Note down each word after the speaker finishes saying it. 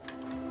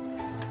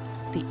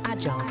the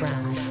Agile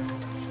brand.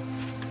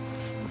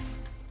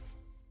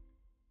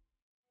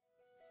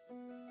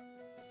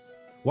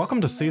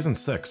 Welcome to Season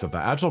 6 of the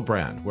Agile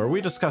brand, where we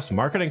discuss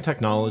marketing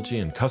technology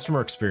and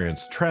customer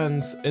experience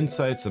trends,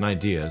 insights, and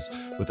ideas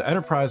with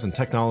enterprise and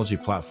technology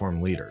platform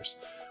leaders.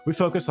 We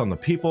focus on the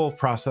people,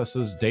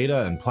 processes,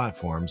 data, and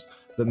platforms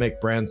that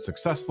make brands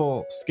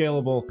successful,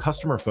 scalable,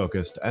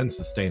 customer-focused, and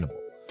sustainable.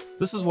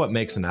 This is what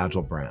makes an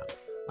Agile brand.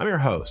 I'm your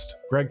host,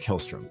 Greg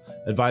Kihlstrom,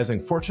 advising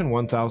Fortune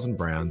 1000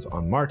 brands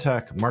on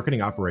MarTech,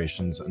 marketing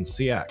operations, and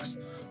CX,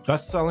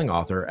 best-selling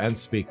author and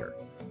speaker.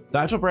 The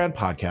Agile Brand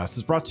Podcast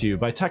is brought to you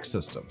by Tech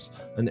Systems,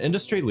 an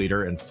industry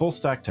leader in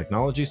full-stack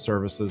technology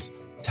services,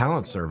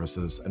 talent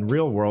services, and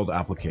real-world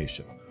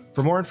application.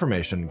 For more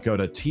information, go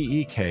to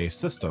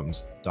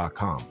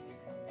teksystems.com.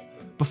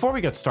 Before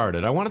we get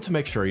started, I wanted to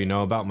make sure you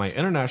know about my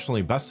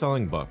internationally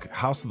best-selling book,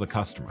 House of the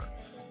Customer.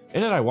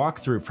 In it, I walk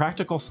through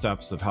practical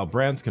steps of how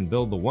brands can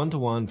build the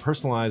one-to-one,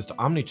 personalized,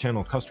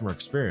 omni-channel customer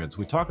experience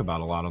we talk about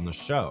a lot on this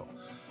show,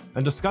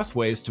 and discuss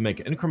ways to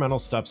make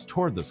incremental steps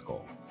toward this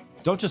goal.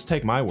 Don't just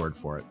take my word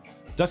for it.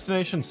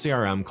 Destination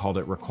CRM called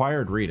it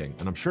required reading,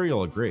 and I'm sure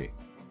you'll agree.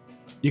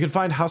 You can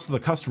find House of the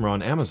Customer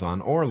on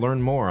Amazon or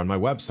learn more on my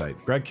website,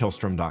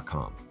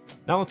 gregkihlstrom.com.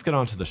 Now let's get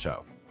on to the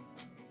show.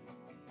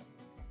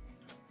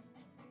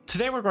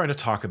 Today we're going to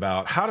talk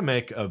about how to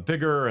make a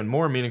bigger and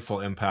more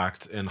meaningful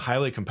impact in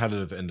highly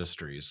competitive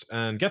industries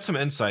and get some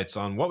insights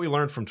on what we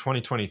learned from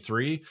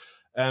 2023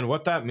 and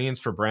what that means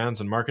for brands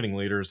and marketing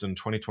leaders in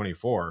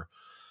 2024.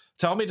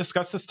 To help me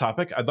discuss this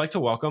topic, I'd like to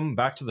welcome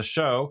back to the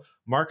show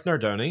Mark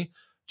Nardone,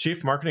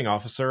 Chief Marketing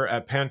Officer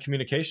at Pan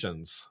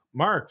Communications.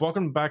 Mark,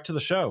 welcome back to the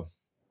show.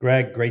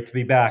 Greg, great to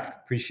be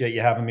back. Appreciate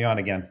you having me on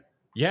again.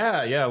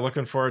 Yeah,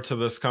 looking forward to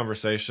this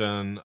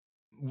conversation.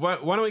 Why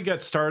don't we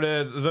get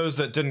started? Those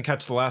that didn't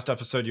catch the last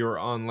episode you were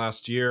on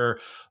last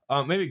year,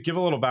 maybe give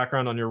a little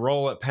background on your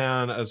role at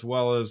Pan, as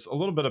well as a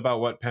little bit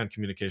about what Pan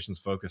Communications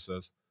focus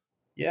is.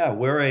 Yeah,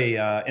 we're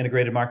a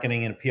integrated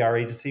marketing and PR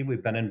agency.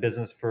 We've been in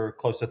business for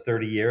close to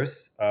 30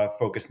 years,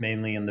 focused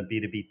mainly in the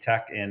B2B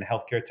tech and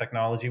healthcare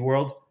technology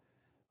world.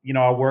 You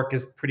know, our work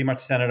is pretty much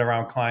centered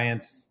around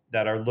clients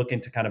that are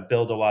looking to kind of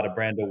build a lot of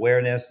brand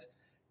awareness,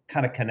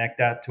 kind of connect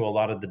that to a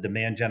lot of the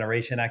demand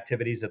generation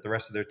activities that the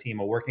rest of their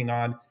team are working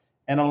on,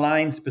 and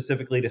align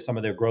specifically to some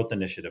of their growth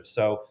initiatives.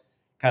 So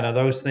kind of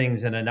those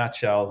things in a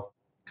nutshell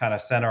kind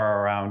of center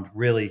around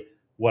really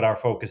what our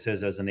focus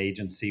is as an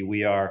agency.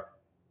 We are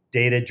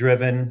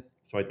data-driven.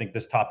 So I think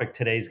this topic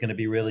today is going to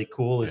be really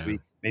cool as we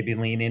maybe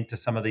lean into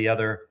some of the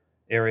other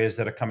areas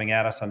that are coming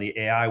at us on the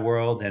AI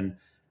world. And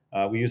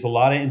we use a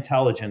lot of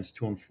intelligence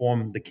to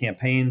inform the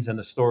campaigns and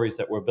the stories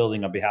that we're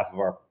building on behalf of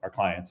our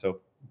clients.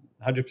 So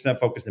 100%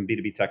 focused in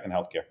B2B tech and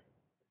healthcare.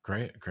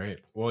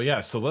 Great. Well,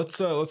 yeah. So let's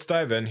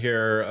dive in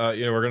here.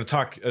 We're going to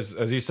talk, as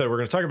you said, we're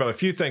going to talk about a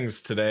few things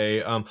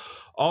today,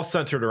 all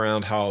centered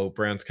around how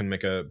brands can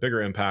make a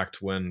bigger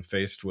impact when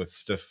faced with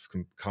stiff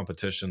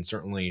competition.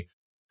 Certainly,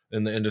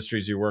 in the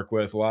industries you work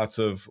with, lots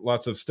of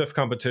stiff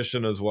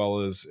competition as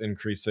well as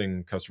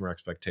increasing customer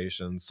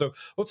expectations. So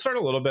let's start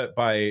a little bit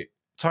by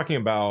talking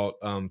about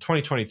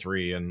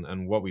 2023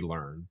 and what we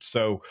learned.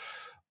 So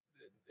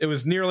it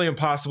was nearly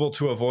impossible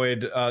to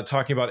avoid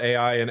talking about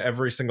AI in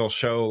every single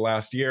show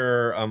last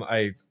year.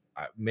 I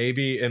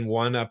maybe in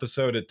one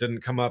episode it didn't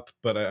come up,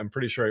 but I'm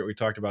pretty sure we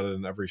talked about it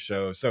in every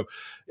show. So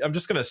I'm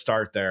just going to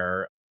start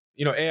there.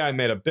 You know, AI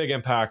made a big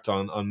impact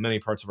on many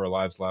parts of our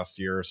lives last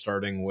year,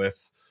 starting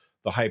with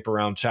the hype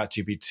around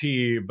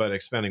ChatGPT, but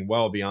expanding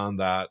well beyond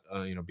that,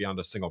 beyond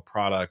a single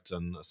product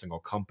and a single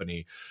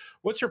company.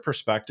 What's your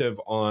perspective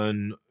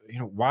on,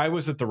 why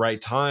was it the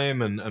right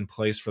time and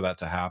place for that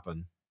to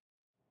happen?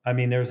 I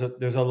mean, there's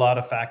a lot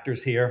of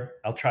factors here.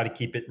 I'll try to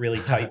keep it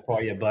really tight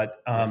for you, but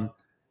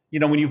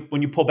when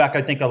you pull back,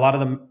 I think a lot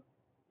of them,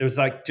 there's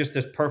like just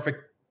this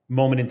perfect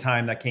moment in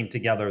time that came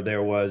together.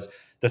 There was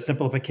the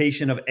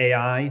simplification of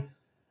AI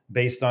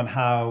based on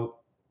how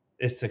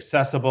it's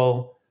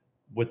accessible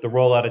with the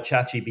rollout of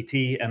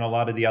ChatGPT and a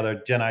lot of the other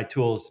Gen AI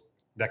tools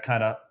that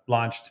kind of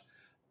launched.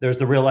 There's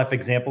the real life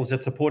examples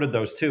that supported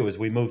those too as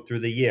we moved through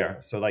the year.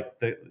 So like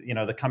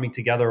the coming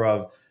together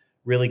of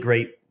really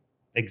great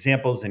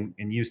examples and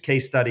use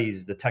case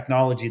studies, the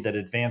technology that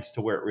advanced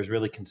to where it was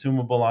really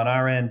consumable on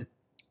our end.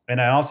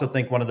 And I also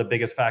think one of the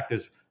biggest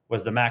factors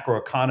was the macro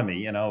economy.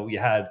 You know, you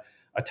had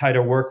a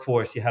tighter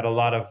workforce, you had a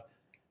lot of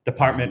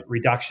department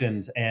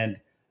reductions,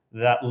 and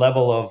that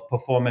level of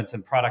performance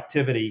and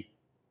productivity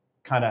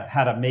kind of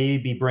had to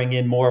maybe bring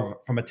in more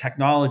from a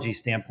technology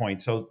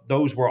standpoint. So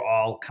those were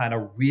all kind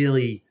of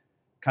really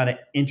kind of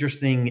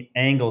interesting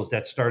angles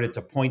that started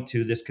to point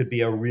to this could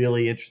be a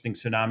really interesting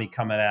tsunami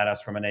coming at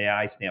us from an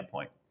AI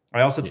standpoint.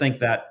 I also think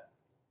that,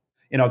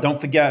 don't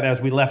forget,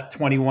 as we left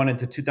 21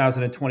 into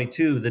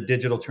 2022, the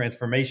digital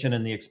transformation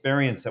and the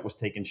experience that was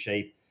taking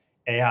shape,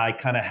 AI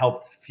kind of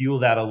helped fuel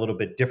that a little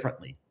bit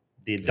differently.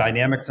 The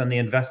dynamics on the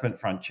investment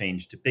front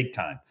changed big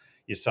time.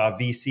 You saw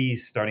VCs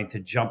starting to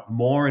jump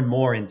more and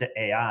more into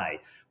AI,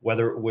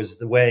 whether it was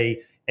the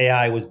way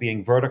AI was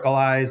being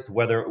verticalized,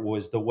 whether it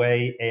was the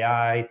way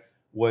AI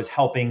was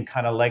helping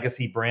kind of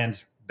legacy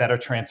brands better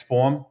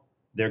transform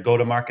their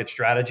go-to-market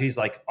strategies.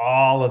 Like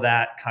all of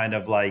that kind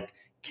of like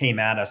came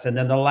at us. And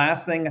then the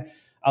last thing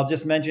I'll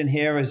just mention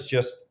here is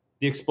just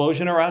the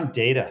explosion around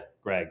data,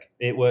 Greg.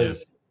 It Yeah.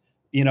 was,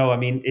 I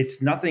mean,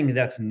 it's nothing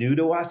that's new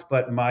to us,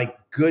 but my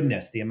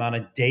goodness, the amount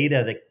of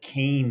data that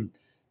came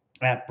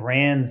at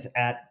brands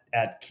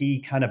at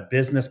key kind of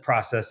business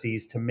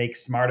processes to make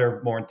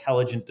smarter, more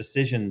intelligent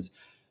decisions,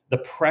 the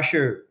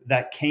pressure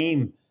that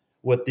came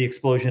with the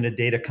explosion of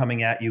data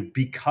coming at you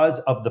because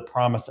of the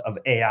promise of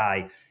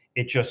AI,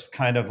 it just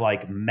kind of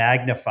like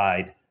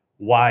magnified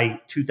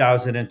why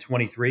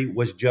 2023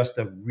 was just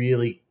a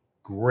really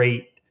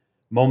great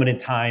moment in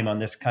time on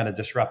this kind of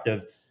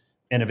disruptive,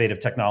 innovative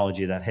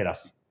technology that hit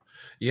us.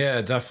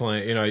 Yeah,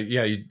 definitely.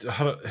 Yeah, you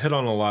hit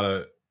on a lot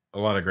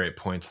of great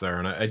points there,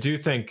 and I do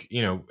think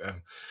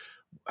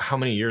how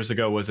many years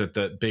ago was it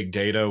that big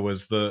data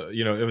was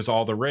it was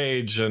all the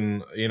rage,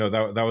 and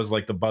that was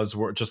like the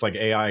buzzword, just like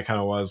AI kind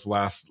of was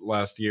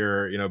last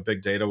year.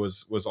 Big data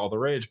was all the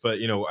rage, but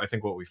I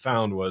think what we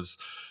found was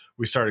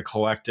we started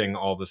collecting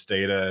all this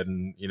data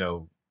and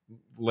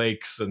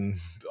lakes and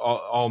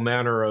all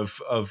manner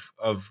of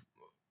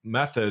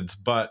methods,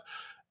 but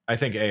I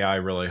think AI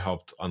really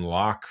helped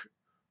unlock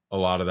a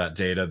lot of that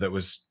data that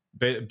was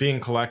being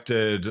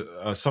collected.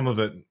 Some of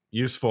it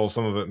useful,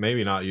 some of it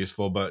maybe not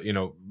useful, but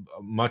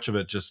much of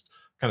it just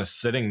kind of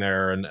sitting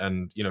there,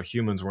 and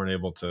humans weren't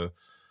able to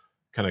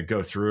kind of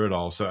go through it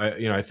all. So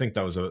I think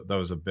that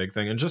was a big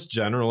thing, and just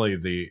generally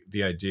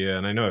the idea.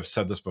 And I know I've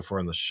said this before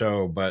in the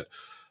show, but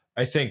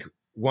I think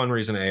one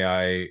reason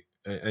AI,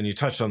 and you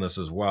touched on this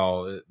as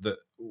well, that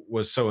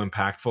was so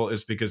impactful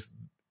is because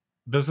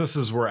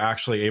businesses were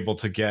actually able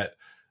to get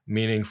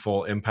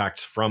meaningful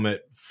impacts from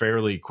it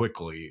fairly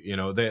quickly.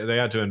 They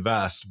had to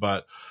invest,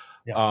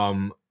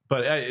 Yeah.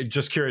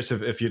 just curious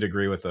if you'd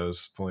agree with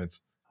those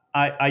points.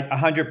 I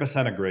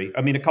 100% agree.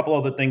 I mean, a couple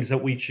other things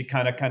that we should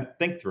kind of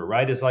think through,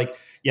 right? Is like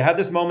you had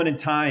this moment in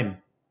time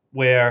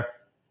where,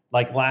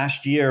 like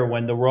last year,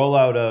 when the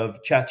rollout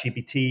of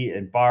ChatGPT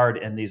and Bard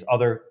and these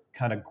other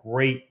kind of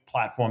great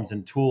platforms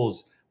and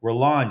tools were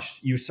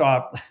launched, you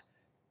saw,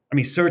 I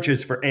mean,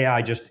 searches for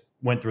AI just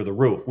went through the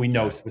roof. We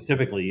know Yeah.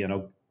 specifically,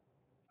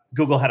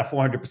 Google had a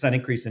 400%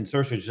 increase in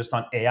searches just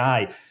on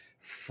AI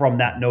from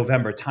that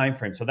November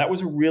timeframe. So that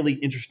was a really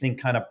interesting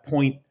kind of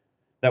point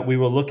that we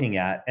were looking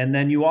at. And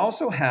then you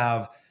also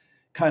have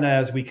kind of,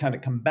 as we kind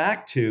of come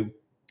back to,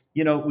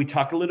 we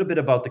talk a little bit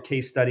about the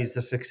case studies,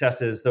 the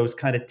successes, those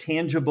kind of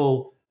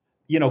tangible,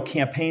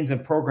 campaigns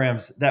and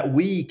programs that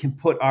we can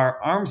put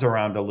our arms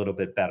around a little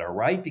bit better,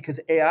 right? Because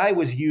AI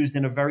was used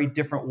in a very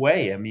different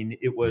way. I mean,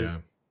 it was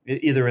Yeah.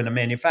 either in a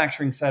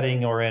manufacturing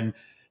setting or in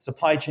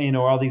supply chain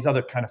or all these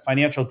other kind of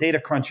financial data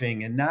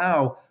crunching. And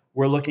now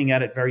we're looking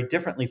at it very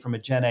differently from a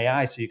Gen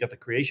AI. So you got the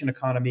creation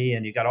economy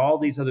and you got all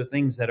these other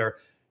things that are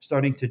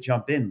starting to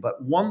jump in.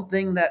 But one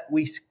thing that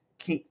we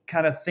can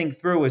kind of think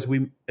through as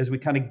we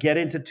kind of get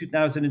into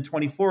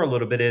 2024 a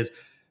little bit is,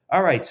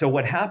 all right, so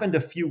what happened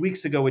a few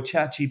weeks ago with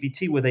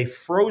ChatGPT where they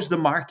froze the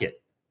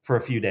market for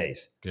a few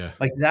days? Yeah.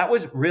 Like that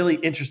was really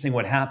interesting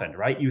what happened,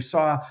 right? You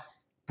saw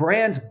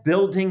brands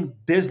building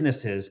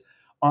businesses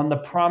on the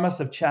promise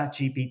of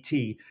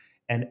ChatGPT,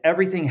 and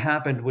everything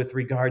happened with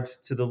regards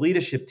to the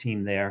leadership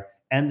team there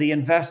and the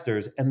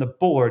investors and the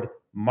board.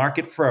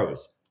 Market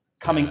froze.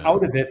 Coming Yeah.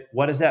 out of it,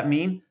 what does that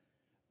mean?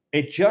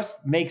 It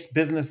just makes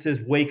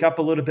businesses wake up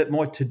a little bit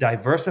more to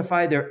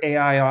diversify their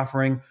AI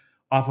offering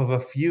off of a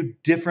few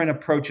different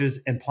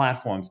approaches and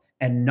platforms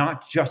and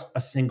not just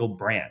a single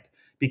brand.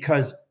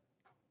 Because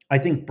I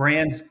think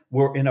brands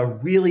were in a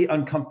really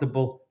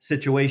uncomfortable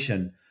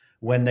situation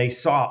when they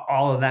saw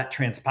all of that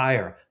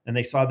transpire and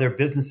they saw their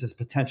businesses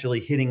potentially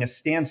hitting a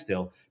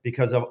standstill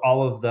because of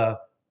all of the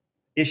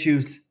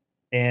issues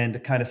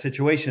and kind of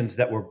situations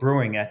that were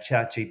brewing at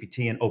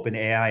ChatGPT and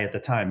OpenAI at the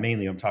time.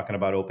 Mainly, I'm talking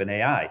about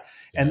OpenAI.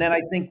 And Yeah. then I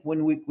think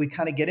when we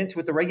kind of get into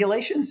it, the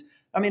regulations,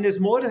 I mean, there's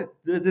more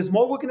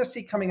we're going to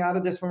see coming out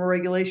of this from a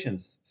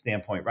regulations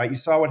standpoint, right? You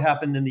saw what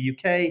happened in the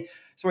UK.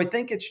 So I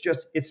think it's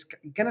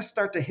going to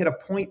start to hit a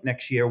point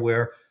next year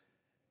where,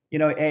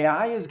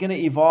 AI is going to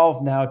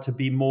evolve now to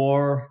be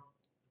more,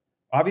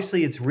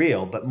 obviously it's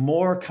real, but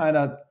more kind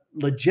of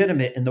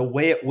legitimate in the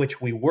way at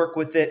which we work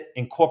with it,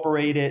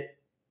 incorporate it,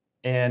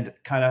 and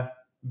kind of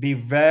be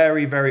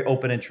very, very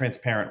open and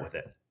transparent with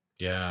it.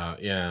 Yeah,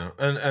 yeah,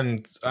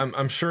 and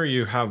I'm sure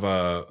you have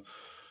a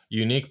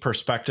unique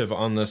perspective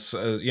on this.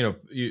 As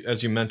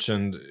you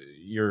mentioned,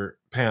 your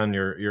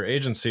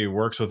agency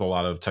works with a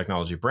lot of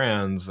technology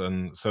brands,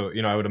 and so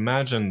I would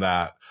imagine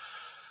that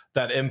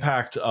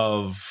impact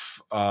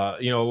of a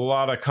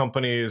lot of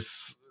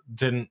companies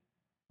didn't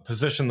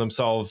position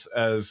themselves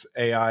as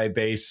AI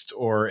based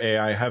or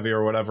AI heavy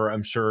or whatever.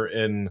 I'm sure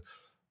in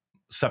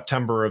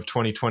September of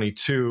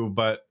 2022,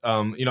 but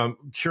I'm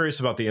curious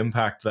about the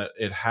impact that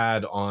it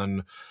had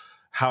on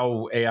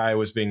how AI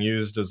was being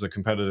used as a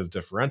competitive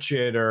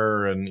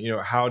differentiator,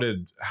 and how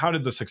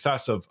did the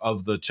success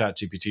of the Chat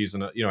GPTs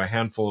and a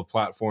handful of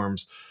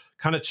platforms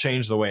kind of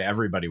change the way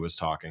everybody was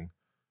talking?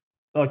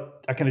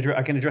 I can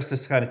address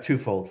this kind of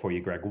twofold for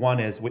you, Greg. One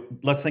is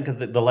let's think of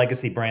the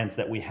legacy brands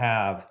that we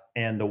have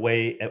and the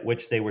way at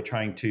which they were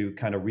trying to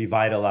kind of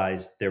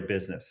revitalize their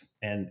business.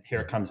 And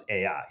here Mhm. comes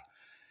AI.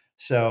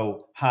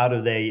 So, how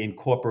do they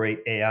incorporate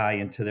AI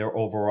into their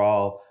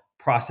overall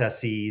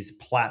processes,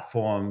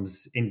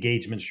 platforms,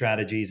 engagement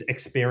strategies,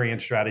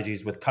 experience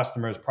strategies with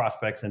customers,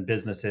 prospects, and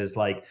businesses?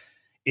 Like,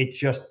 it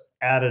just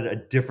added a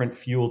different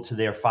fuel to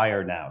their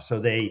fire now. So,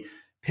 they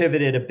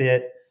pivoted a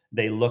bit,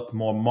 they looked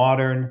more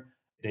modern,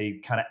 they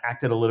kind of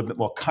acted a little bit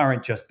more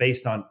current just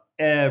based on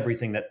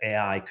everything that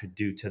AI could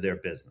do to their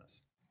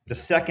business. The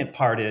Yeah. second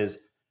part is,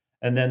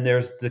 and then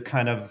there's the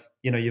kind of,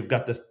 you've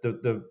got this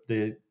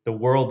the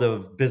world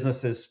of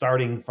businesses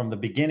starting from the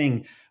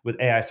beginning with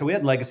AI. So we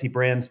had legacy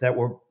brands that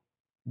were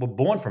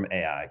born from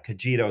AI.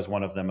 Cogito is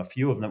one of them. A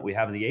few of them we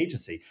have in the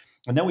agency,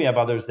 and then we have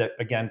others that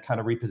again kind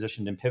of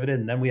repositioned and pivoted,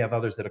 and then we have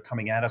others that are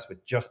coming at us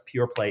with just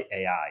pure play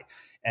AI.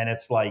 And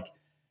it's like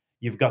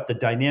you've got the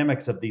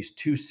dynamics of these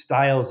two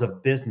styles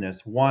of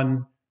business,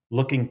 one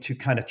looking to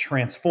kind of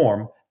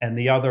transform and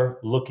the other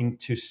looking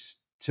to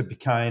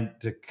kind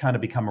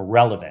of become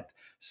irrelevant,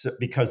 so,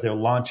 because they're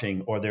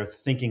launching or they're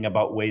thinking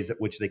about ways at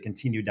which they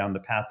continue down the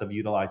path of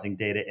utilizing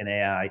data and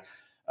AI,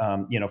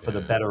 for the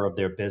Yeah. better of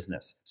their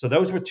business. So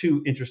those were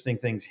two interesting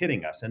things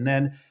hitting us. And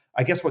then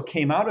I guess what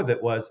came out of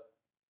it was, at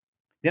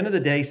the end of the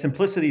day,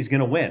 simplicity is going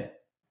to win.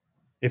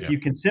 If Yeah. you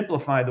can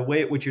simplify the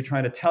way at which you're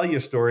trying to tell your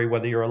story,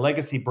 whether you're a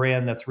legacy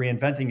brand that's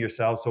reinventing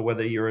yourself, so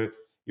whether you're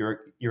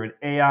an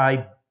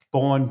AI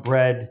born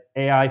bred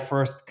AI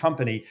first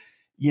company,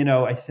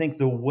 I think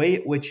the way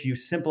at which you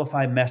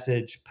simplify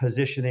message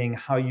positioning,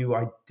 how you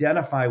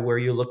identify where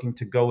you're looking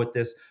to go with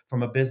this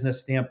from a business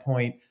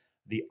standpoint,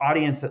 the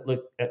audience that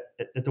look at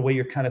the way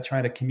you're kind of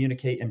trying to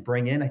communicate and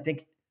bring in, I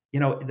think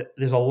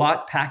there's a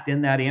lot packed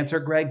in that answer,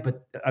 Greg.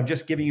 But I'm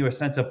just giving you a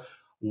sense of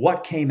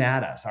what came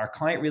at us. Our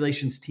client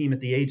relations team at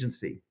the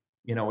agency,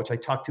 which I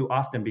talk to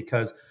often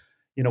because,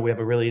 we have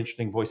a really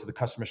interesting voice of the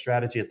customer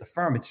strategy at the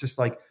firm. It's just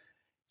like,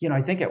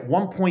 I think at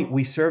one point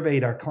we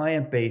surveyed our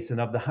client base,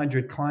 and of the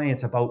 100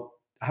 clients, about,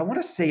 I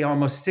want to say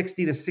almost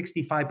 60 to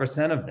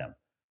 65% of them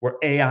were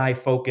AI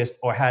focused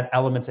or had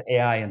elements of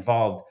AI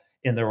involved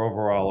in their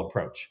overall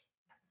approach.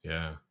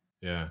 Yeah.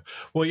 Yeah.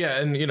 Well, yeah,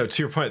 and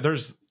to your point,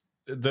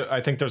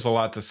 I think there's a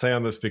lot to say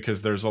on this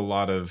because there's a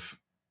lot of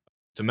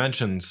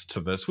dimensions to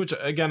this, which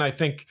again, I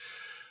think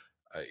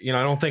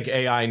I don't think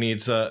AI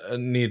needs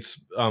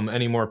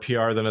any more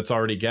PR than it's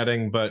already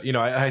getting, but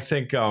I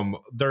think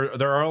there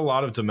are a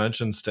lot of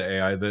dimensions to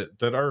AI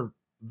that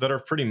are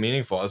pretty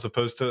meaningful, as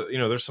opposed to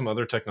there's some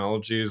other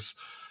technologies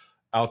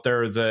out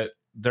there that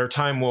their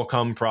time will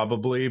come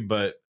probably,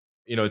 but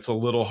it's a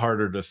little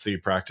harder to see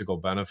practical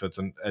benefits,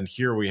 and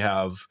here we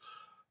have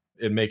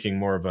it making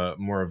more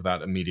of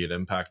that immediate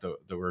impact that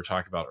we were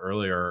talking about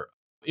earlier.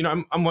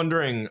 I'm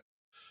wondering,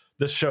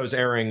 this show's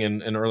airing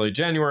in early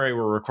January.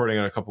 We're recording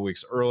it a couple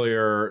weeks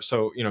earlier,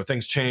 so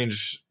things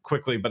change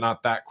quickly, but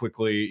not that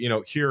quickly.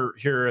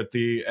 Here at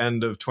the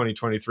end of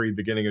 2023,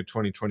 beginning of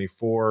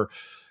 2024.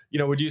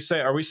 Would you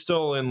say, are we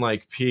still in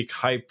like peak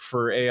hype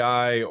for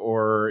AI,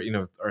 or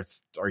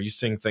are you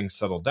seeing things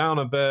settle down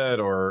a bit,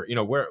 or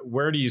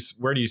where do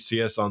you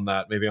see us on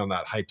that, maybe on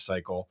that hype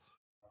cycle?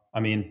 I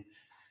mean,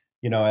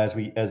 as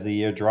the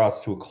year draws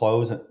to a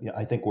close,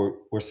 I think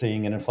we're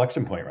seeing an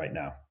inflection point right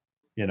now.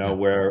 Yeah.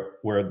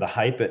 Where the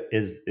hype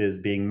is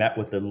being met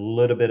with a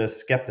little bit of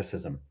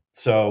skepticism.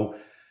 So,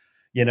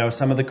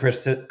 some of the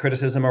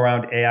criticism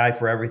around AI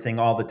for everything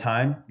all the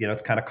time,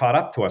 it's kind of caught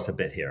up to us a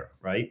bit here,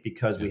 right?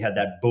 Because Yeah. we had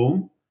that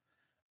boom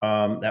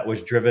that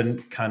was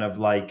driven kind of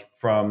like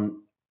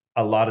from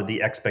a lot of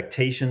the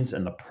expectations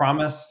and the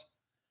promise,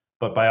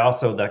 but by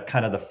also the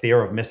kind of the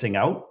fear of missing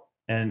out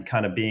and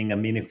kind of being a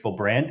meaningful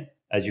brand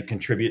as you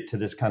contribute to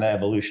this kind of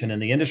evolution in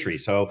the industry.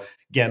 So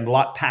again, a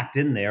lot packed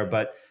in there,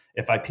 but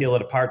if I peel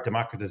it apart,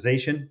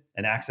 democratization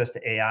and access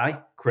to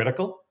AI,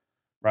 critical,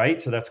 right?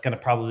 So that's going to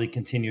probably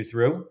continue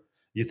through.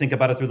 You think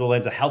about it through the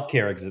lens of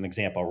healthcare as an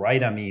example,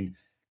 right? I mean,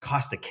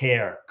 cost of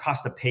care,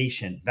 cost of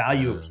patient,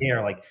 value of Yeah.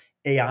 care, like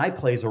AI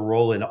plays a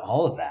role in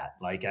all of that.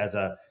 Like as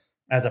a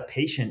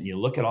patient, you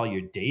look at all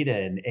your data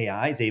and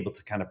AI is able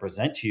to kind of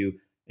present you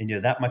and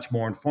you're that much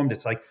more informed.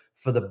 It's like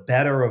for the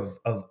better of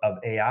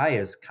AI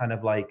is kind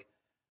of like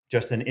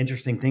just an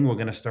interesting thing we're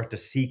going to start to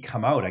see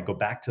come out. I go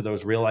back to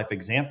those real life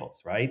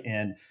examples, right?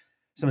 And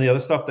some of the other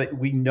stuff that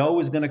we know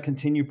is going to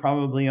continue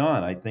probably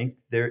on. I think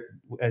there,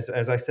 as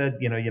I said,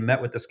 you met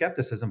with the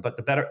skepticism, but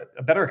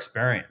a better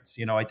experience.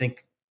 I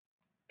think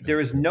Yeah. there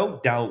is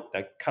no doubt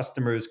that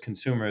customers,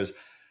 consumers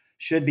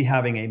should be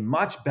having a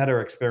much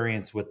better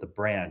experience with the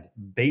brand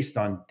based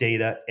on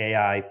data,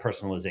 AI,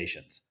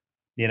 personalizations.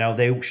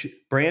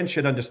 Brands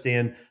should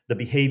understand the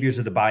behaviors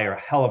of the buyer a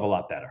hell of a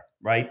lot better,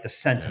 right? The Yeah.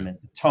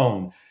 sentiment, the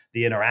tone,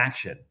 the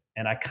interaction.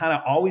 And I kind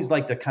of always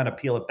like to kind of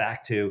peel it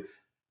back to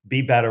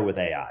be better with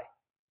AI.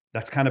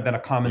 That's kind of been a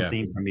common Yeah.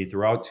 theme for me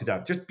throughout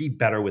 2000. Just be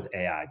better with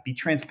AI, be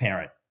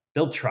transparent,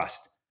 build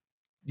trust,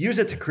 use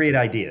it to Yeah. create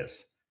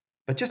ideas,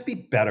 but just be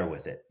better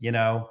with it.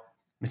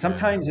 And Yeah.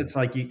 sometimes it's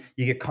like you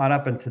get caught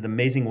up into the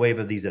amazing wave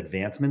of these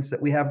advancements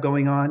that we have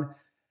going on,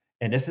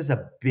 and this is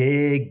a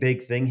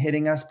big thing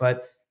hitting us,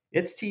 but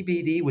it's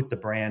TBD with the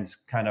brands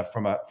kind of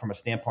from a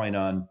standpoint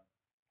on,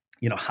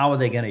 how are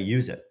they going to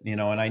use it?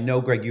 And I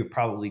know, Greg, you've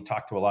probably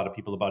talked to a lot of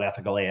people about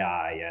ethical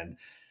AI and,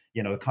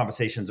 the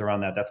conversations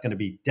around that. That's going to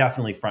be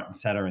definitely front and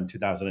center in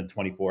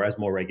 2024 as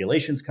more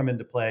regulations come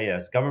into play,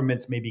 as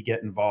governments maybe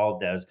get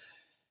involved, as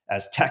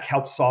tech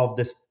helps solve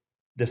this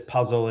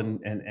puzzle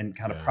and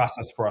kind of Yeah.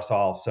 process for us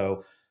all.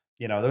 So,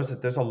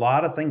 there's a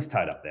lot of things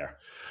tied up there.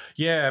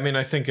 Yeah. I mean,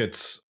 I think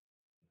it's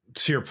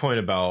to your point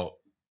about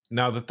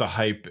now that the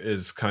hype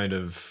is kind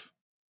of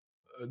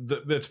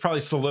it's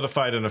probably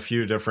solidified in a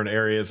few different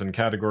areas and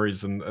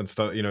categories and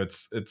stuff.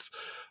 It's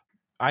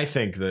I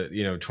think that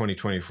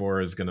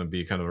 2024 is going to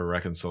be kind of a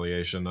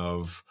reconciliation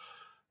of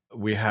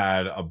we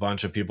had a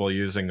bunch of people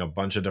using a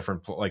bunch of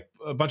different like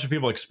a bunch of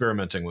people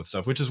experimenting with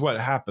stuff, which is what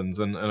happens,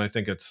 and I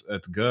think it's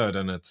good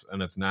and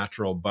it's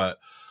natural, but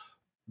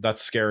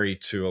that's scary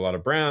to a lot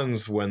of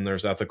brands when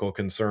there's ethical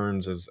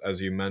concerns, as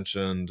you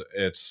mentioned.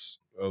 It's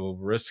a little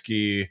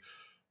risky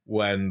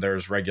when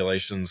there's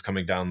regulations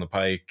coming down the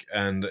pike,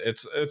 and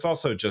it's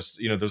also just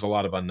there's a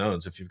lot of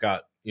unknowns. If you've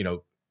got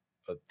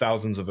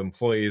thousands of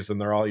employees and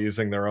they're all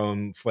using their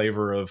own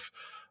flavor of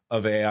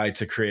AI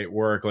to create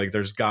work, like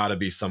there's got to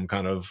be some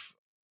kind of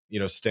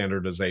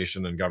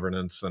standardization and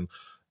governance and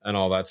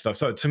all that stuff.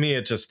 So to me,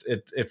 it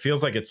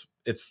feels like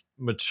it's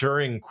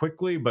maturing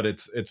quickly, but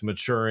it's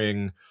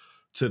maturing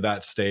to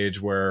that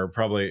stage where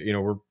probably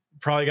we're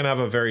probably going to have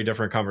a very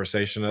different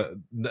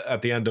conversation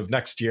at the end of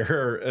next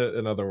year.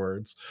 In other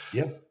words,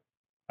 Yeah.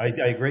 I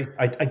agree.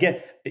 I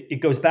get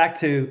it goes back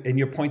to, and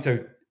your points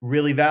are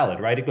really valid,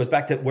 right? It goes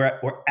back to we're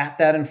at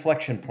that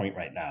inflection point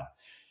right now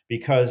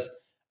because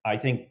I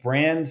think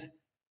brands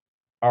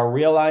are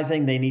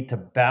realizing they need to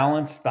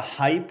balance the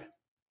hype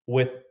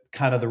with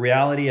kind of the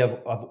reality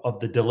of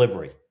the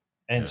delivery.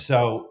 And yeah,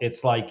 so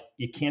it's like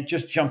you can't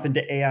just jump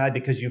into AI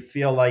because you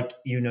feel like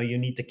you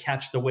need to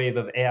catch the wave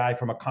of AI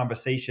from a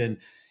conversation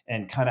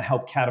and kind of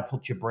help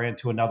catapult your brand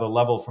to another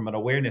level from an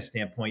awareness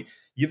standpoint.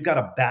 You've got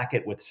to back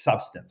it with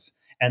substance.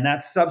 And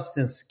that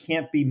substance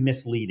can't be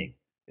misleading.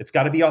 It's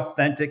got to be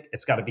authentic.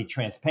 It's got to be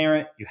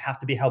transparent. You have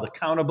to be held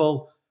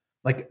accountable.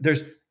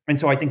 And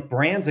so I think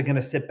brands are going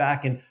to sit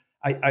back and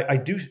I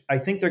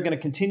think they're going to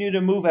continue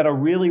to move at a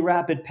really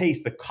rapid pace,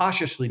 but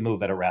cautiously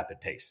move at a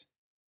rapid pace.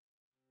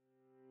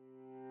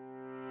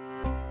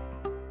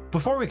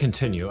 before we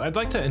continue, I'd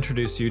like to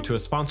introduce you to a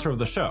sponsor of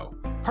the show,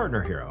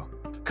 Partner Hero.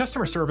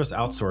 Customer service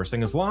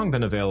outsourcing has long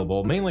been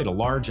available mainly to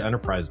large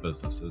enterprise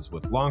businesses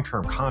with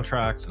long-term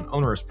contracts and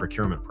onerous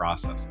procurement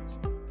processes.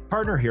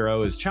 Partner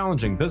Hero is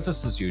challenging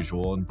business as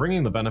usual and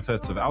bringing the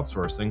benefits of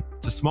outsourcing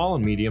to small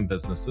and medium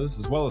businesses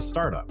as well as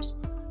startups.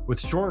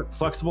 With short,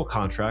 flexible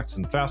contracts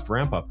and fast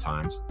ramp-up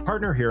times,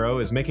 Partner Hero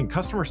is making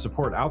customer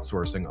support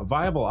outsourcing a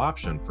viable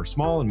option for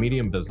small and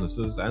medium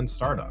businesses and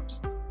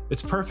startups.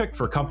 It's perfect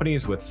for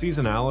companies with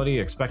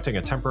seasonality expecting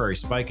a temporary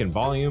spike in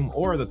volume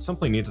or that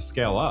simply need to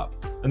scale up.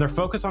 And their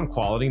focus on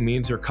quality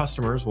means your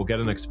customers will get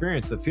an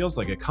experience that feels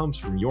like it comes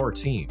from your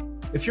team.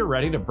 If you're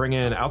ready to bring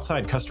in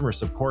outside customer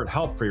support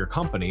help for your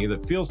company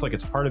that feels like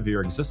it's part of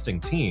your existing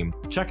team,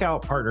 check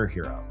out Partner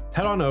Hero.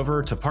 Head on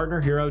over to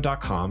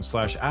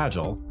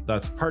partnerhero.com/agile,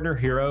 that's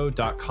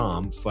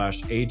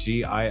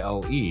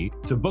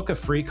partnerhero.com/AGILE, to book a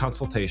free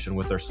consultation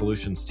with their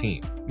solutions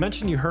team.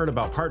 Mention you heard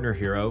about Partner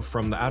Hero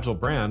from the Agile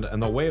brand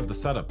and they'll waive the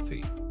setup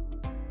fee.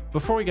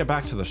 Before we get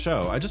back to the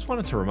show, I just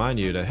wanted to remind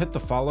you to hit the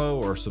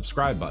follow or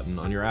subscribe button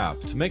on your app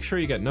to make sure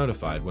you get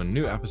notified when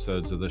new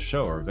episodes of this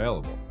show are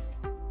available.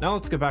 Now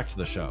let's get back to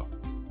the show.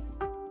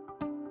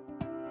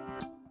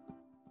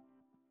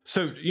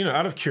 So,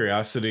 out of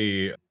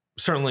curiosity,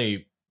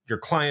 certainly your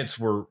clients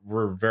were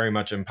very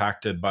much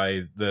impacted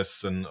by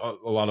this, and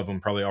a lot of them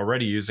probably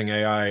already using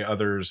AI.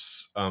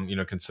 Others,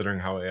 considering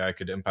how AI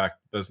could impact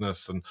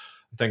business and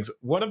things.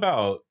 What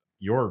about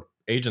your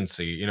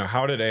agency?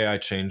 How did AI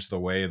change the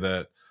way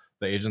that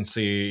the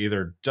agency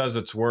either does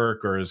its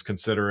work or is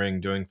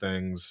considering doing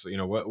things?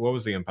 What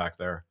was the impact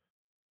there?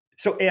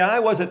 So AI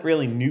wasn't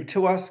really new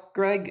to us,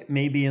 Greg.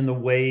 Maybe in the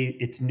way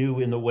it's new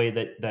in the way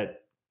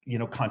that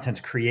content's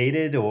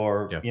created,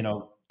 or Yeah.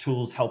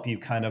 tools help you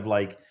kind of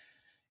like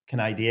can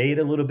ideate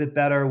a little bit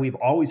better. We've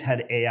always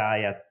had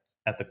AI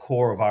at the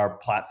core of our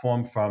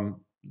platform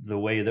from the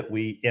way that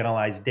we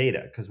analyze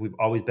data, because we've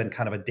always been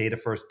kind of a data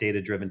first,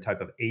 data driven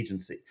type of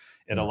agency.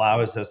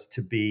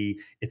 Mm.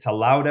 It's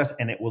allowed us,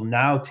 and it will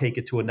now take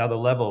it to another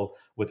level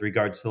with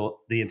regards to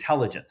the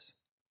intelligence.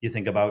 You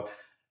think about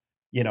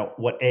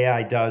what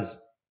AI does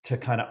to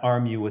kind of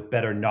arm you with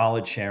better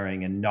knowledge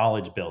sharing and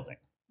knowledge building.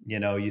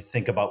 You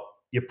think about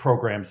your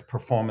program's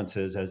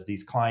performances as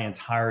these clients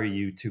hire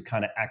you to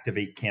kind of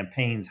activate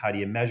campaigns. How do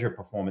you measure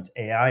performance?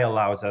 AI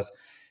allows us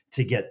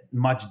to get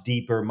much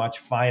deeper, much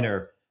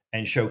finer,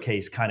 and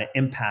showcase kind of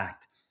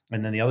impact.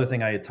 And then the other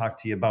thing I had talked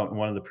to you about in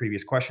one of the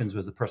previous questions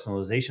was the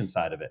personalization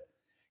side of it.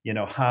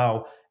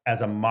 how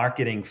as a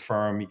marketing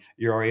firm,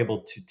 you're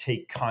able to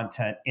take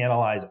content,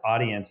 analyze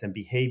audience and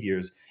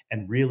behaviors,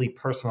 and really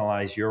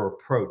personalize your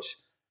approach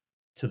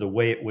to the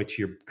way at which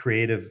you're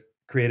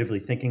creatively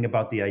thinking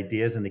about the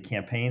ideas and the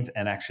campaigns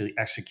and actually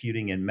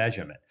executing in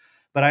measurement.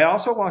 But I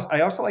also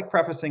like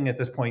prefacing at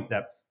this point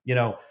that,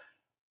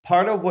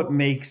 part of what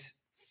makes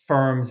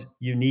firms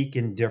unique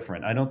and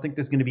different. I don't think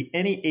there's going to be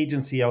any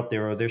agency out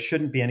there, or there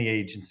shouldn't be any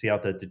agency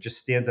out there that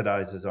just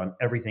standardizes on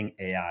everything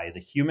AI. The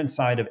human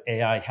side of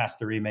AI has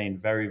to remain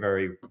very,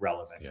 very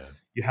relevant. Yeah.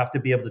 You have to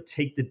be able to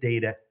take the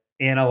data,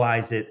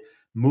 analyze it,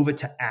 move it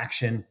to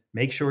action,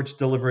 make sure it's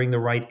delivering the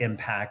right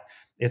impact.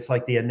 It's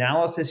like the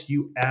analysis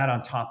you add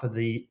on top of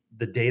the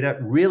data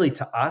really,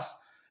 to us,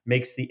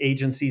 makes the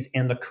agencies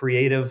and the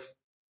creative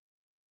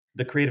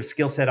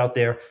skill set out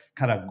there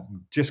kind of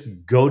just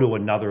go to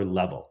another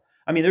level.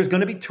 I mean, there's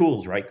going to be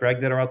tools, right,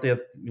 Greg, that are out there,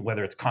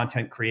 whether it's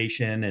content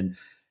creation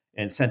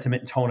and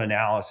sentiment and tone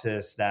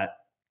analysis, that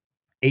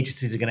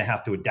agencies are going to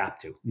have to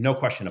adapt to. No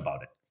question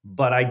about it.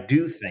 But I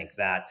do think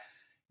that,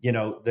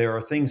 there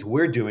are things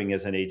we're doing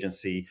as an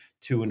agency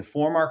to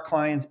inform our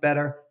clients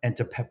better and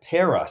to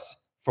prepare us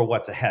for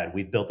what's ahead.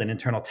 We've built an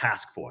internal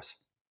task force.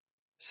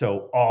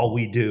 So all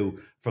we do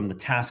from the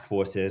task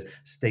force is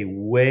stay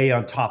way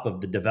on top of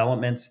the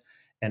developments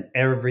and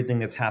everything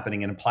that's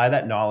happening, and apply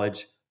that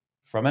knowledge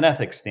from an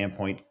ethics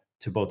standpoint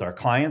to both our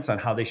clients on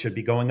how they should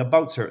be going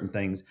about certain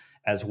things,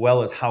 as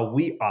well as how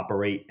we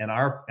operate in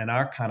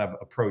our kind of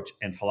approach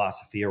and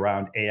philosophy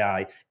around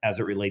AI as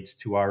it relates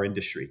to our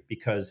industry,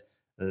 because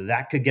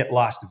that could get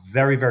lost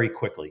very, very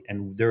quickly.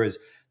 And there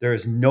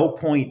is no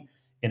point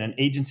in an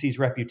agency's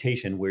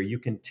reputation where you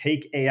can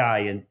take AI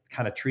and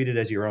kind of treat it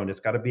as your own. It's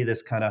got to be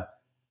this kind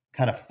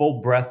of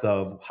full breadth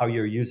of how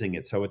you're using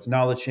it. So it's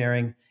knowledge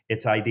sharing,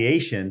 it's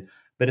ideation,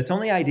 but it's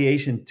only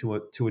ideation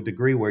to a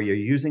degree where you're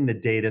using the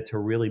data to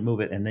really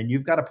move it. And then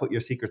you've got to put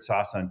your secret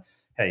sauce on.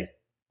 Hey,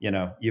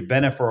 you've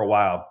been in for a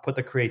while. Put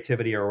the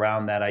creativity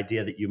around that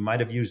idea that you might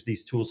have used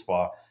these tools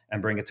for,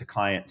 and bring it to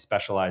client,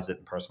 specialize it,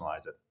 and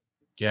personalize it.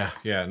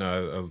 Yeah,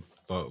 no,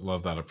 I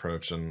love that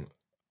approach, and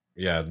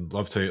yeah, I'd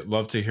love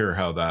to hear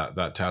how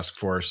that task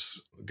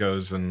force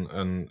goes, and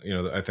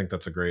I think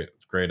that's a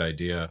great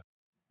idea.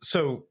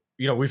 So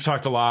we've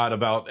talked a lot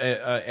about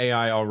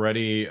AI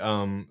already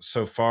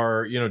so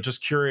far.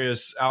 Just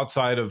curious,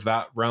 outside of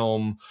that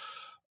realm,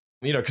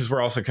 because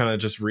we're also kind of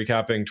just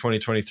recapping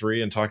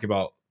 2023 and talking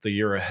about the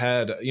year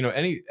ahead.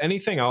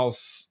 Anything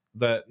else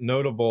that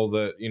notable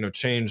that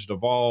changed,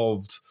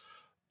 evolved,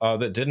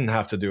 that didn't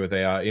have to do with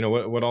AI?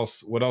 What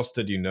else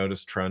did you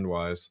notice trend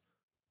wise?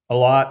 A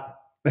lot.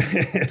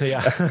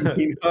 Yeah.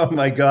 Oh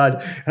my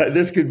God,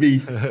 this could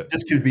be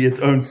its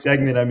own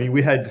segment. I mean,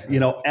 we had,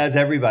 as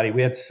everybody,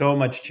 we had so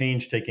much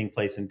change taking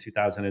place in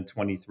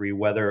 2023.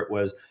 Whether it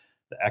was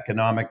the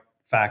economic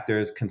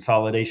factors,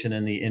 consolidation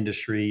in the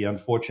industry,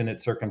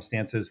 unfortunate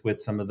circumstances with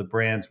some of the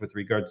brands with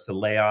regards to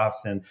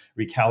layoffs and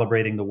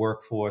recalibrating the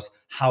workforce,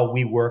 how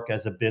we work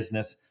as a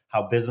business,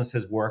 how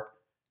businesses work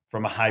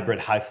from a hybrid,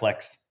 high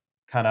flex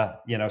kind of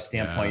Yeah.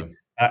 standpoint.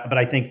 But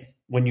I think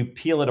when you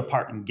peel it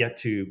apart and get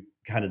to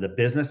kind of the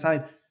business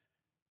side,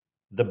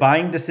 the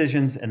buying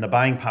decisions and the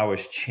buying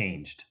powers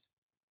changed.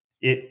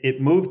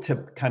 It moved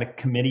to kind of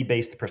committee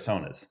based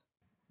personas,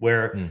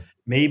 where Mm.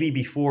 maybe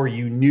before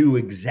you knew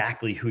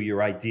exactly who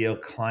your ideal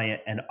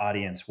client and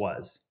audience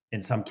was,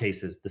 in some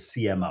cases the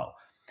CMO.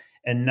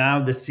 And now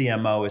the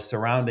CMO is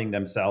surrounding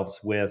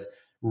themselves with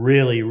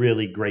really,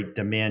 really great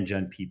demand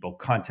gen people,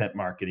 content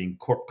marketing,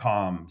 corp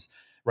comms,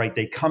 right?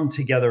 They come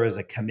together as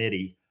a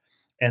committee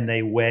and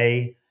they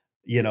weigh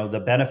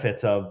the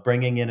benefits of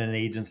bringing in an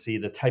agency,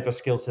 the type of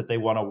skills that they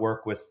want to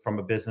work with from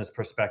a business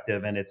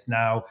perspective. And it's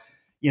now,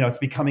 it's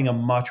becoming a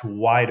much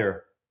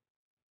wider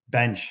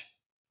bench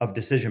of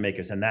decision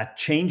makers, and that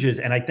changes.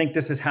 And I think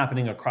this is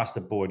happening across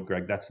the board,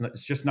 Greg.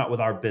 It's just not with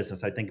our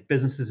business. I think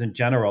businesses in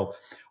general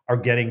are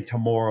getting to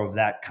more of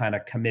that kind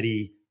of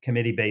committee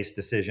based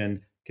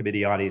decision,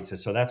 committee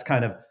audiences. So that's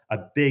kind of a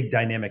big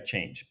dynamic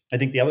change. I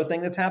think the other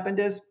thing that's happened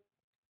is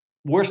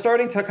we're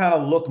starting to kind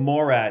of look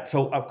more at,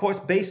 so of course,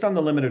 based on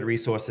the limited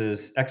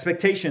resources,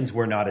 expectations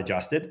were not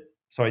adjusted.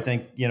 So I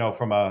think,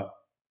 from a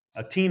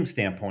team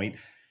standpoint,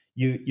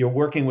 you're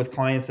working with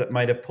clients that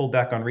might have pulled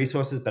back on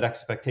resources, but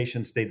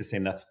expectations stayed the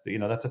same. That's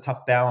a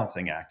tough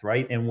balancing act,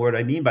 right? And what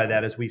I mean by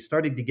that is we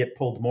started to get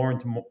pulled more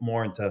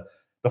into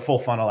the full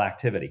funnel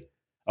activity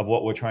of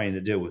what we're trying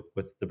to do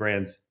with the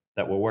brands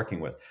that we're working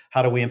with.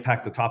 How do we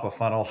impact the top of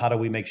funnel? How do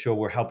we make sure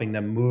we're helping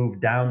them move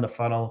down the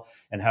funnel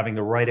and having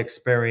the right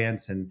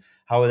experience? And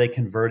how are they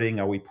converting?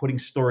 Are we putting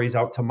stories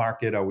out to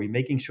market? Are we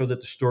making sure that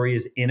the story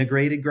is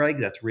integrated, Greg?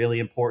 That's really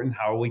important.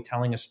 How are we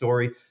telling a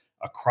story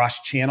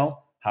across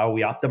channel? How are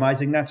we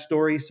optimizing that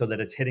story so that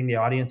it's hitting the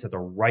audience at the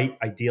right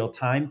ideal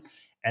time?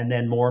 And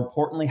then more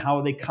importantly, how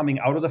are they coming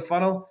out of the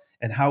funnel?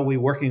 And how are we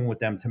working with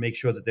them to make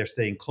sure that they're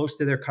staying close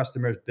to their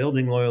customers,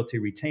 building loyalty,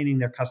 retaining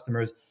their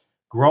customers,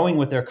 growing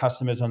with their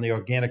customers on the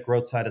organic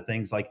growth side of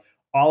things? Like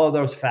all of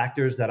those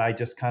factors that I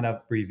just kind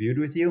of reviewed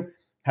with you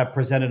have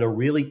presented a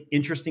really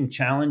interesting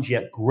challenge,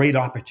 yet great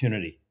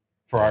opportunity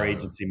for our Yeah.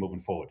 agency moving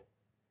forward.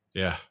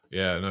 Yeah,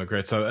 yeah, no,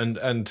 great. So,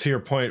 and to your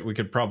point, we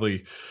could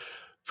probably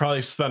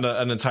spend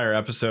an entire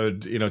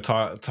episode,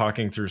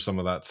 talking through some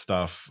of that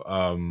stuff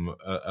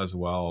as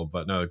well.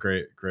 But no,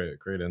 great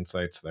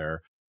insights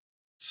there.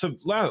 So,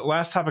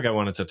 last topic I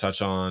wanted to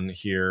touch on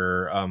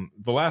here.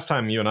 The last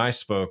time you and I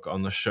spoke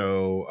on the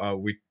show,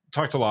 we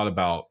talked a lot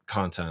about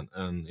content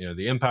and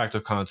the impact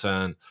of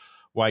content,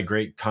 why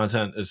great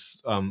content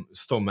is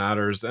still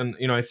matters, and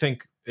I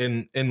think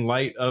in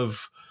light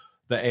of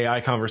the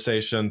AI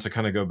conversation, to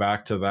kind of go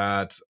back to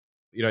that,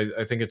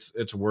 I think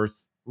it's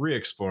worth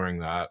re-exploring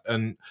that.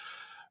 And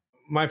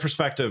my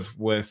perspective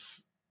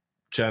with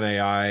Gen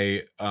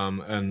AI,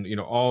 and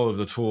all of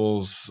the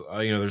tools,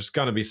 there's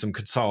going to be some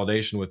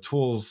consolidation with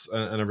tools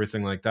and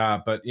everything like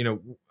that. But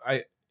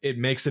I it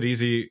makes it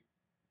easy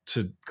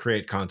to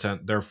create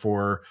content.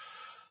 Therefore,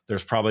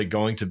 there's probably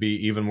going to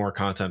be even more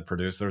content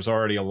produced. There's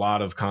already a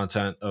lot of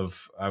content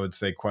of, I would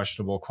say,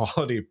 questionable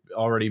quality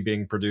already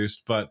being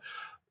produced, but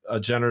a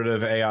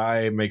generative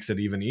AI makes it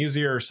even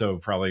easier. So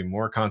probably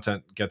more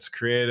content gets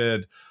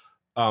created.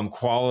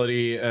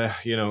 Quality,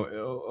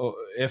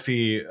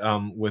 iffy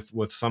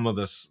with some of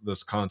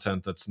this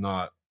content that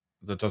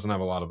doesn't have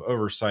a lot of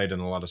oversight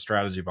and a lot of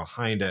strategy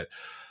behind it.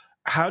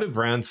 How do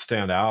brands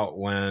stand out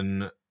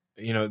when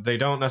they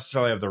don't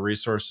necessarily have the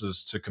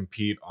resources to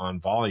compete on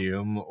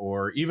volume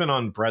or even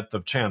on breadth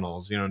of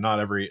channels? Not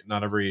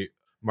every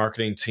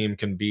marketing team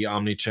can be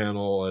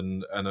omni-channel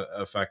and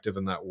effective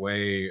in that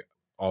way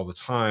all the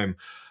time.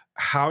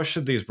 How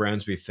should these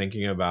brands be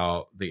thinking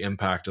about the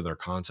impact of their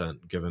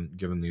content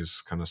given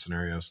these kind of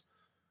scenarios?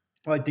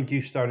 Well, I think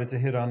you started to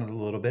hit on it a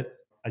little bit.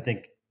 I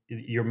think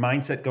your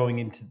mindset going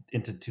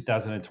into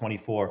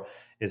 2024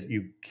 is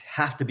you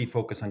have to be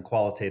focused on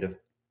qualitative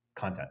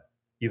content.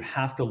 You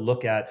have to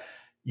look at,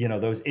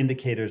 those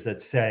indicators that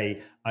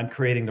say I'm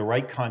creating the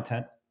right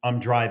content, I'm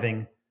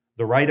driving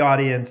the right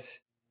audience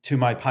to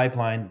my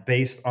pipeline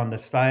based on the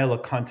style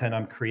of content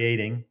I'm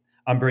creating.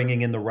 I'm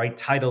bringing in the right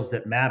titles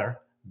that matter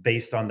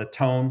based on the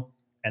tone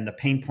and the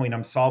pain point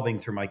I'm solving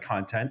through my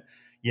content.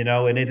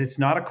 And it's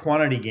not a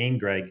quantity game,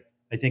 Greg.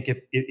 I think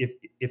if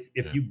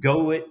Yeah, you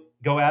go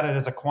at it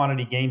as a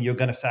quantity game, you're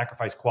going to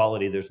sacrifice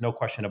quality. There's no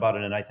question about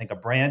it. And I think a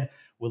brand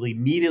will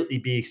immediately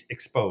be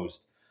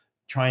exposed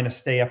trying to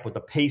stay up with the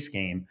pace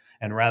game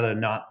and rather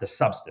not the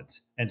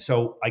substance. And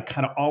so I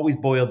kind of always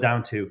boil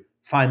down to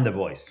find the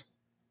voice.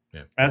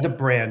 yeah, As a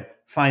brand,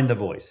 find the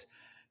voice.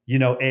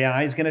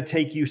 AI is going to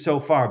take you so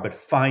far, but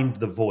find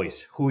the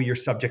voice. Who are your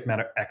subject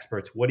matter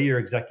experts? What are your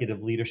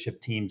executive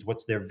leadership teams?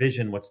 What's their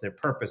vision? What's their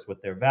purpose?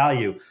 What's their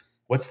value?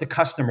 What's the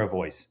customer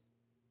voice?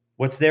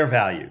 What's their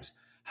values?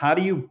 How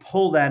do you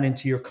pull that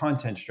into your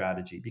content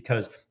strategy?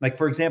 Because, like,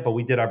 for example,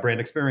 we did our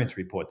brand experience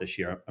report this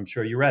year. I'm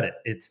sure you read it.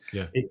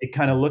 yeah, It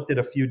kind of looked at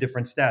a few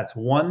different stats.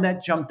 One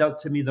that jumped out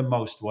to me the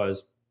most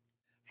was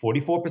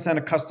 44%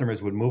 of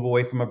customers would move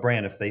away from a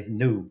brand if they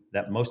knew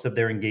that most of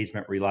their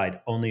engagement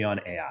relied only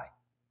on AI.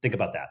 Think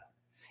about that.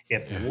 yeah,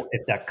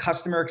 If that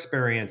customer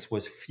experience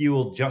was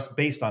fueled just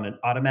based on an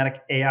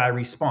automatic AI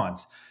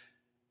response,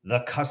 the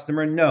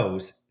customer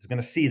knows is going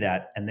to see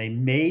that, and they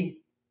may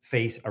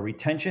face a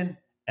retention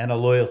and a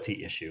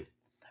loyalty issue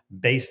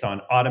based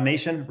on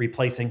automation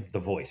replacing the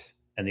voice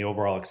and the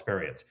overall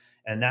experience.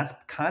 And that's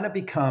kind of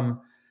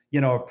become,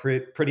 a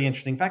pretty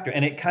interesting factor.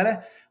 And it kind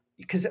of,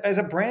 because as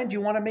a brand,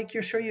 you want to make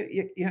sure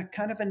you're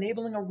kind of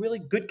enabling a really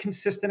good,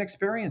 consistent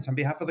experience on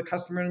behalf of the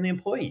customer and the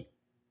employee.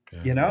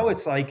 yeah,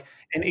 It's like,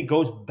 and it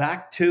goes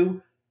back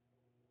to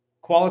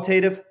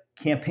qualitative,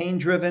 campaign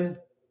driven.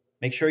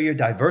 Make sure you're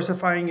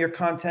diversifying your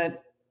content.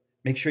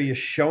 Make sure you're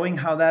showing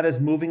how that is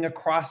moving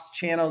across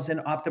channels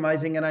and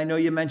optimizing. And I know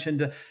you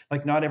mentioned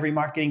like not every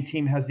marketing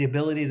team has the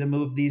ability to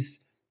move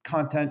these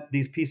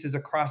pieces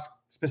across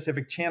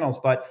specific channels,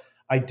 but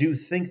I do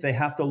think they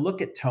have to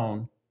look at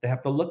tone. They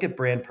have to look at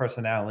brand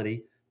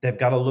personality. They've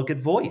got to look at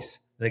voice.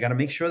 They got to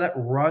make sure that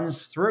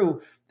runs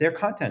through their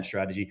content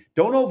strategy.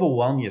 Don't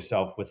overwhelm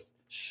yourself with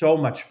so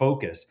much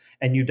focus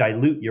and you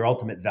dilute your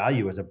ultimate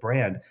value as a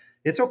brand.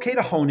 It's okay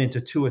to hone into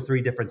 2 or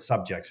 3 different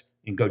subjects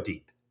and go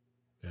deep.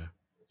 yeah,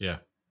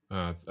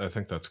 yeah. I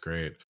think that's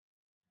great.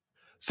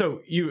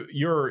 So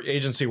your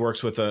agency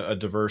works with a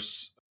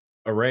diverse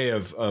array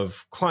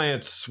of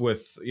clients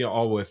with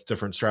all with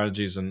different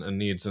strategies and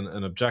needs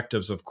and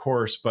objectives, of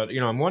course. But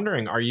I'm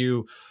wondering, are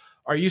you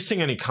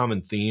seeing any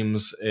common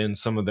themes in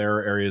some of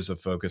their areas of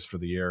focus for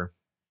the year?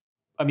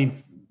 I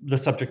mean, the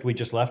subject we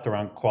just left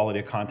around quality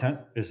of content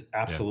is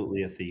Yeah,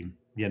 absolutely a theme.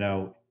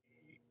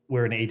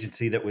 We're an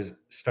agency that was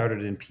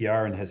started in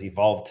PR and has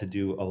evolved to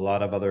do a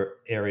lot of other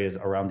areas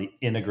around the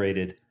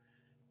integrated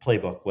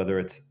playbook, whether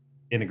it's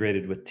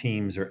integrated with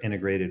teams or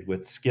integrated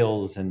with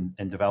skills and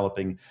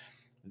developing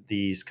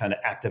these kind of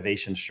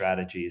activation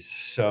strategies.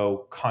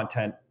 So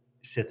content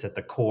sits at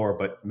the core,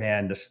 but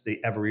man, the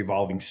ever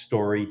evolving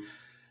story.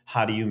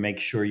 How do you make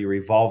sure you're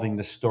evolving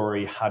the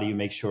story? How do you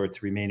make sure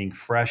it's remaining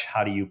fresh?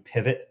 How do you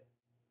pivot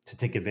to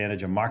take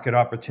advantage of market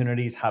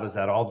opportunities? How does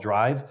that all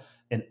drive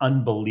an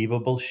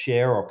unbelievable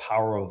share or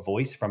power of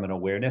voice from an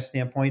awareness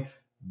standpoint?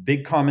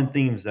 big common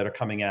themes that are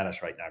coming at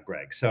us right now,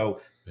 Greg. So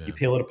you Yeah.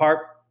 peel it apart,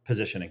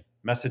 positioning.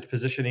 Message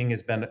positioning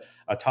has been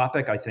a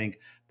topic. I think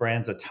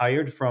brands are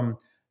tired from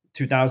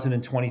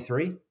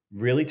 2023,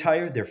 really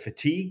tired. They're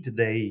fatigued.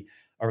 They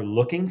are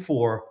looking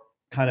for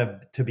kind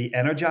of to be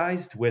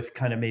energized with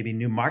kind of maybe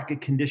new market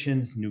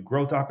conditions, new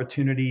growth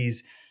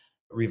opportunities,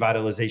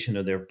 revitalization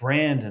of their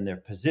brand and their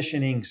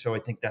positioning. So I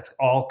think that's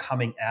all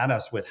coming at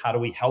us with how do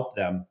we help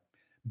them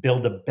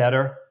build a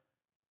better,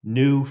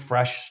 new,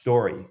 fresh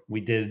story. We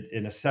did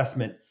an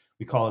assessment.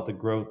 We call it the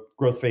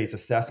growth phase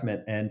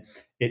assessment, and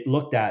it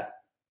looked at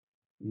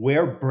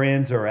where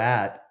brands are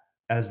at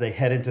as they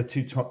head into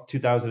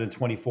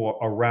 2024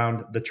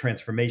 around the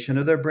transformation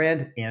of their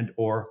brand and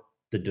or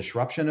the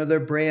disruption of their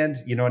brand.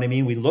 You know what I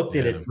mean? We looked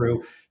at Yeah. it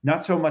through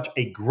not so much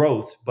a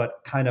growth, but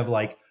kind of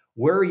like,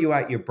 where are you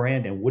at your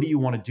brand and what do you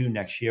want to do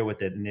next year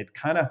with it? And it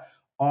kind of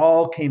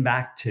all came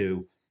back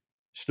to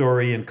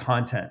story and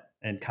content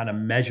and kind of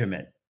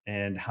measurement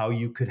and how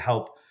you could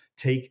help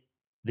take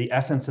the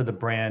essence of the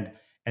brand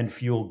and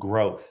fuel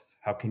growth.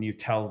 How can you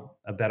tell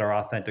a better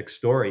authentic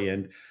story?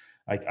 And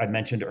I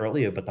mentioned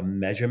earlier, but the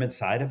measurement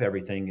side of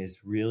everything is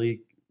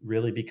really,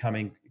 really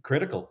becoming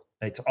critical.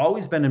 It's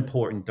always been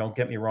important, don't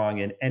get me wrong,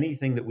 in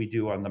anything that we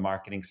do on the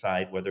marketing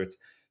side, whether it's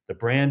the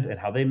brand and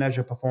how they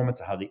measure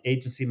performance, or how the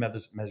agency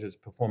measures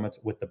performance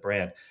with the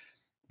brand.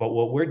 But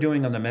what we're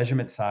doing on the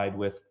measurement side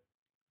with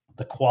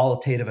the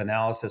qualitative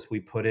analysis we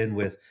put in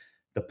with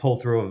the pull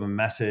through of a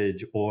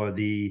message or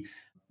the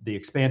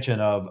expansion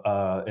of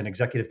an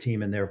executive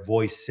team and their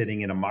voice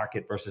sitting in a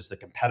market versus the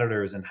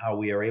competitors, and how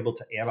we are able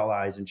to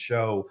analyze and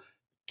show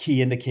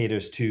key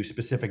indicators to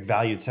specific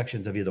valued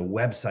sections of either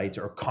websites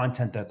or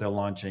content that they're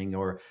launching,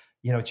 or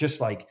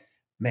just like,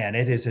 man,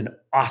 it is an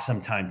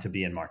awesome time to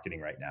be in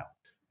marketing right now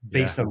Yeah.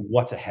 based on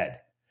what's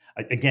ahead.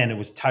 Again, it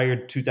was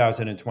tired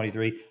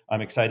 2023.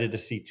 I'm excited to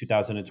see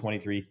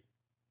 2023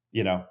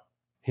 you know,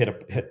 hit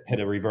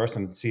a reverse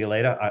and see you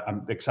later.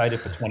 I'm excited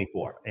for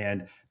 24.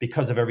 And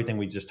because of everything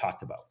we just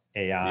talked about,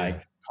 Yeah.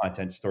 AI,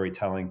 content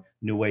storytelling,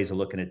 new ways of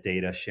looking at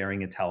data,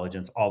 sharing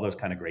intelligence, all those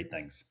kind of great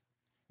things.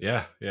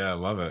 Yeah, I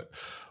love it.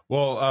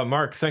 Well,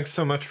 Mark, thanks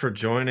so much for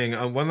joining.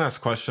 One last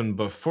question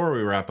before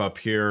we wrap up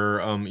here.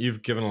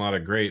 You've given a lot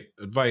of great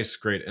advice,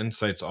 great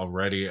insights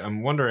already.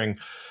 I'm wondering,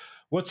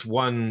 what's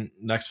one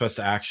next best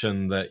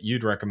action that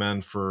you'd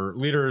recommend for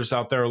leaders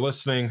out there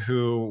listening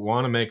who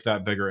want to make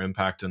that bigger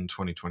impact in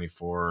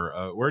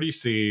 2024? Where do you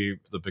see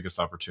the biggest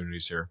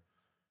opportunities here?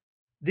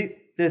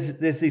 There's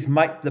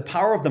the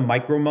power of the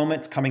micro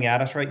moments coming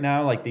at us right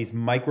now, like these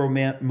micro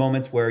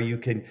moments where you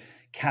can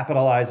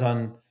capitalize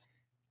on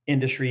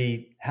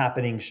industry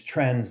happenings,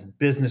 trends,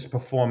 business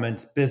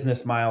performance,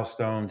 business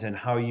milestones, and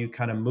how you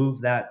kind of move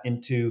that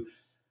into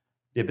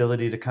the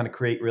ability to kind of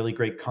create really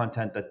great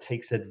content that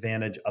takes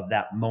advantage of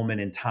that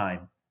moment in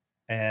time.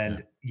 Yeah.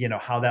 And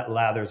how that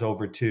lathers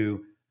over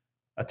to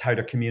a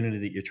tighter community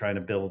that you're trying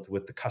to build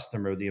with the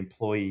customer, the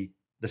employee,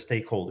 the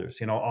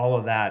stakeholders, all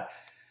of that.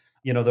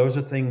 Those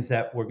are things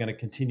that we're going to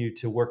continue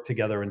to work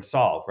together and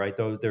solve, right?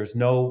 Though there's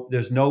no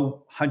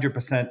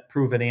 100%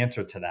 proven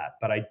answer to that,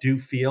 but I do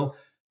feel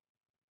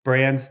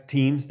brands,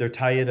 teams, they're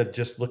tired of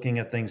just looking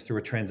at things through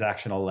a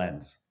transactional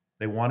lens.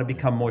 They want to Yeah.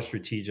 become more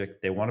strategic.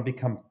 They want to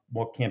become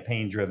more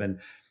campaign driven.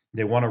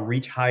 They want to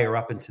reach higher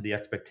up into the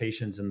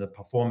expectations and the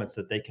performance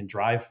that they can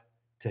drive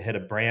to hit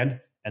a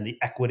brand and the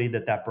equity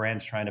that that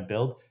brand's trying to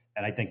build.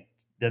 And I think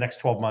the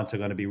next 12 months are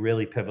going to be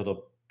really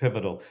pivotal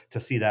to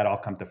see that all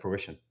come to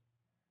fruition.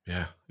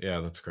 Yeah,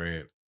 that's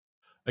great.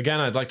 Again,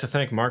 I'd like to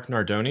thank Mark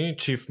Nardone,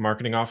 Chief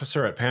Marketing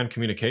Officer at Pan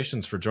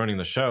Communications, for joining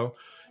the show.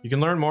 You can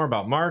learn more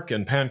about Mark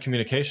and Pan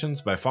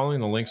Communications by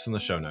following the links in the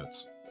show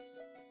notes.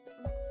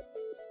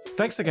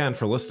 Thanks again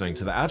for listening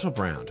to The Agile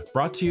Brand,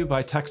 brought to you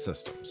by Tech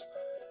Systems.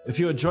 If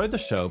you enjoyed the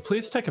show,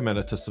 please take a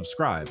minute to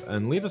subscribe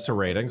and leave us a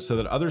rating so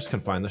that others can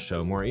find the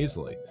show more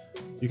easily.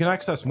 You can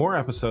access more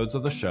episodes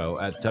of the show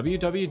at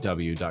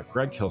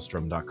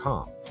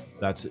www.gregkillstrom.com.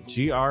 That's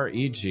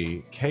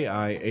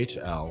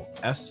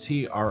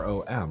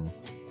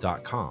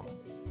GregKihlstrom.com.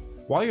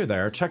 While you're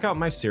there, check out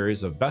my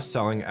series of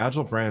best-selling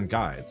Agile Brand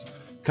guides,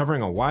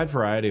 covering a wide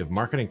variety of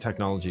marketing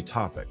technology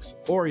topics,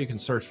 or you can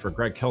search for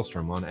Greg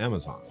Kihlstrom on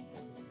Amazon.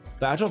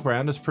 The Agile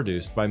Brand is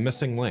produced by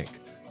Missing Link,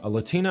 a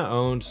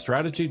Latina-owned,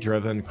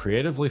 strategy-driven,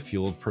 creatively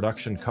fueled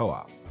production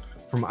co-op.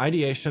 From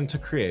ideation to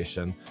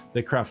creation,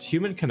 they craft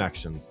human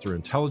connections through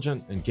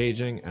intelligent,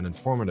 engaging, and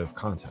informative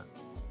content.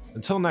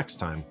 Until next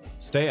time,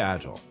 stay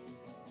agile.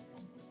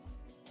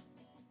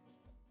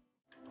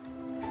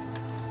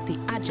 The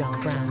Agile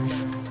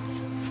Brand.